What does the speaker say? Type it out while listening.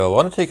I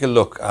want to take a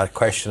look at a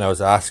question I was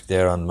asked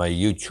there on my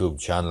YouTube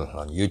channel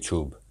on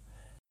YouTube.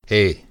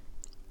 Hey,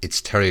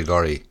 it's Terry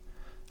Gorry,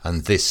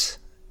 and this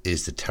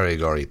is the Terry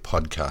Gorry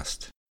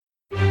Podcast.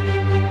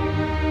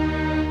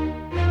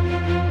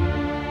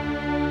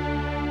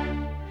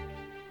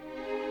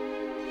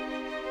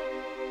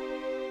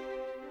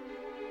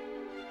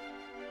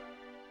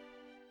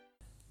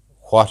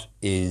 What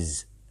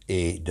is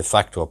a de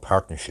facto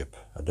partnership?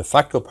 A de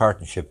facto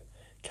partnership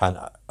can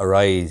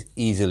arise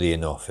easily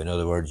enough. In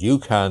other words, you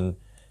can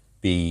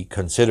be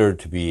considered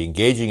to be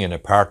engaging in a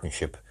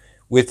partnership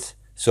with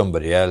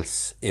somebody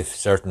else if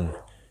certain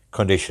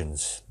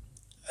conditions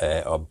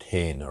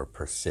obtain or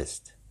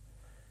persist.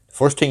 The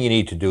first thing you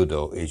need to do,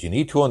 though, is you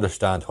need to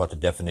understand what the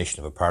definition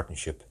of a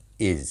partnership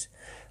is.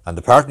 And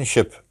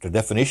the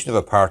definition of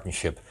a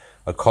partnership,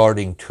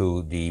 according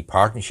to the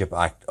Partnership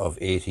Act of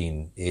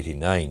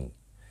 1889,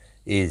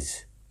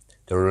 is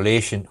the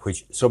relation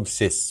which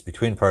subsists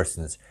between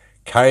persons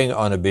carrying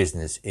on a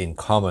business in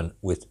common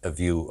with a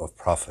view of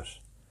profit.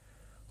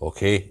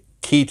 Okay,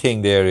 key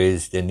thing there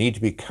is they need to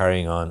be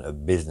carrying on a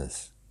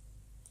business.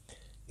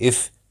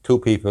 If two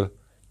people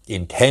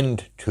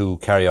intend to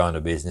carry on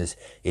a business,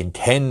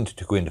 intend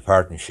to go into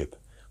partnership,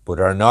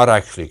 but are not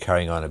actually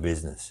carrying on a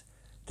business,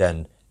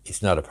 then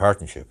it's not a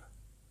partnership.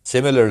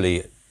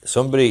 Similarly,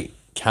 somebody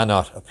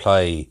cannot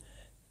apply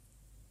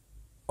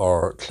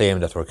or claim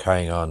that we're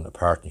carrying on a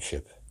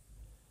partnership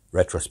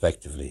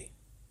retrospectively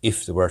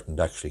if they weren't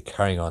actually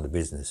carrying on the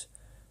business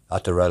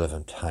at the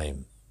relevant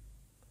time.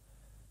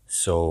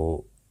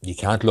 So you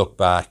can't look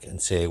back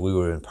and say we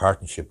were in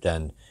partnership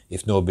then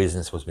if no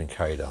business was being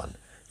carried on.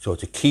 So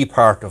it's a key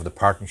part of the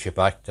Partnership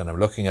Act, and I'm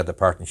looking at the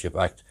Partnership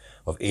Act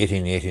of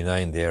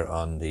 1889 there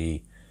on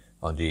the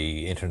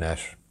internet,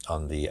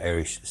 on the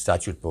Irish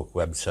Statute Book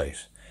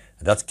website.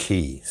 And that's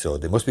key. So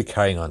they must be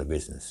carrying on a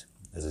business.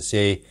 As I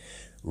say,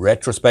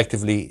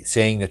 retrospectively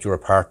saying that you're a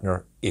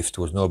partner if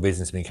there was no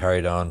business being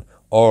carried on,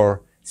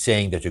 or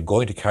saying that you're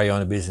going to carry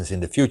on a business in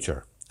the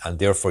future and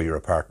therefore you're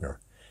a partner,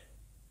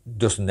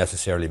 doesn't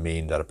necessarily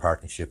mean that a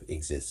partnership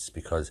exists,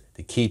 because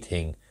the key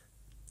thing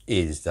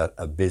is that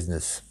a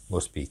business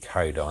must be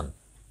carried on.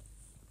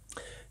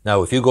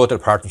 Now, if you go to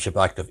the Partnership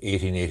Act of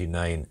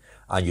 1889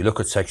 and you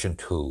look at Section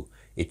 2,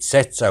 it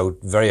sets out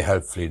very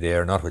helpfully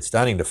there,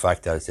 notwithstanding the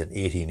fact that it's an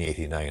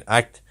 1889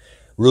 Act,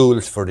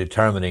 rules for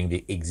determining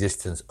the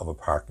existence of a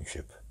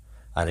partnership.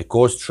 And it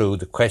goes through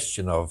the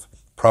question of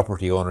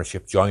property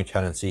ownership, joint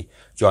tenancy,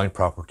 joint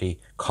property,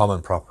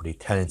 common property,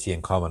 tenancy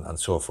in common, and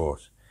so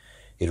forth.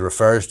 It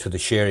refers to the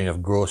sharing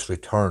of gross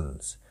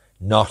returns,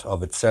 not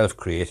of itself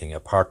creating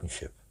a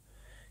partnership.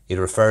 It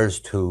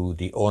refers to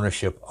the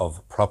ownership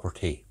of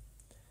property,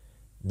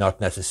 not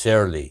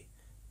necessarily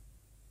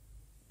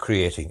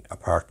creating a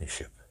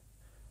partnership.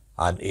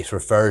 And it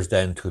refers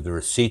then to the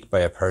receipt by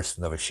a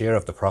person of a share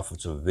of the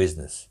profits of a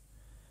business.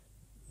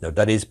 Now,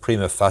 that is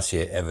prima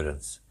facie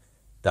evidence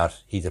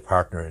that he's a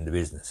partner in the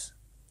business.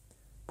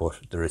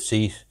 But the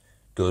receipt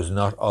does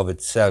not of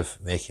itself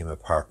make him a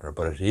partner,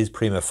 but it is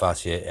prima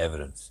facie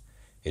evidence.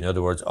 In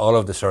other words, all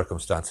of the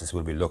circumstances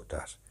will be looked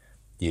at.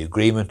 The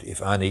agreement,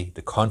 if any,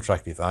 the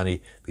contract, if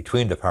any,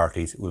 between the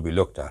parties will be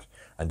looked at.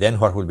 And then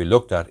what will be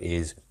looked at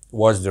is,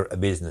 was there a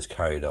business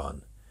carried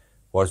on?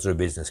 Was there a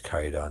business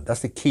carried on?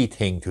 That's the key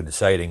thing to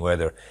deciding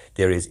whether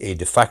there is a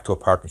de facto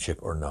partnership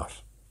or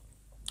not.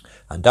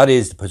 And that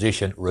is the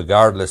position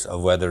regardless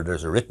of whether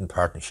there's a written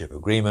partnership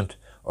agreement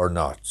or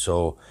not.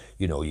 So,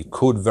 you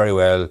could very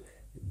well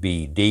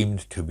be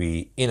deemed to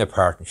be in a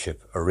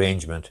partnership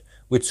arrangement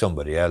with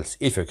somebody else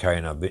if you're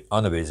carrying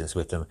on a business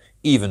with them,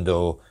 even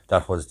though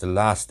that was the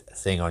last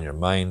thing on your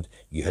mind.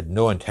 You had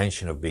no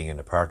intention of being in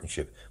a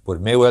partnership, but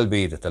it may well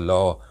be that the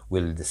law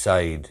will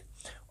decide,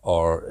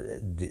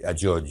 or a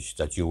judge,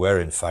 that you were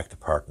in fact a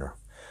partner.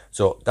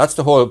 So that's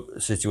the whole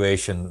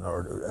situation,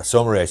 or a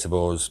summary, I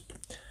suppose,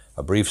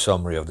 a brief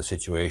summary of the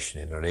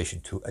situation in relation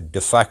to a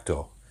de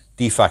facto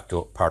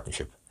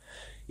partnership.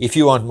 If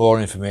you want more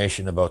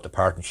information about the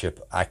Partnership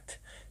Act,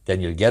 then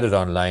you'll get it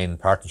online,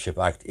 Partnership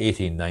Act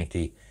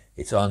 1890.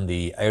 It's on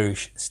the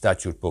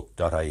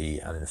irishstatutebook.ie,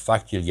 and in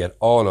fact you'll get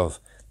all of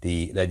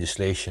the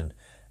legislation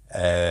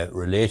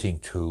relating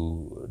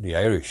to the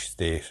Irish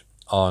state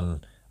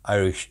on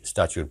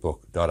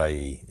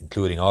irishstatutebook.ie,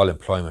 including all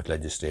employment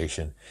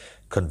legislation,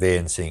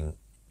 conveyancing,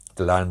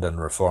 the Land and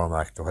Reform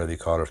Act, or whatever you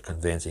call it,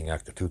 Conveyancing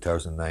Act of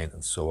 2009,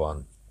 and so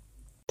on.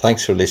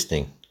 Thanks for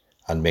listening,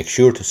 and make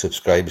sure to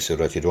subscribe so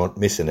that you don't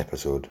miss an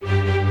episode.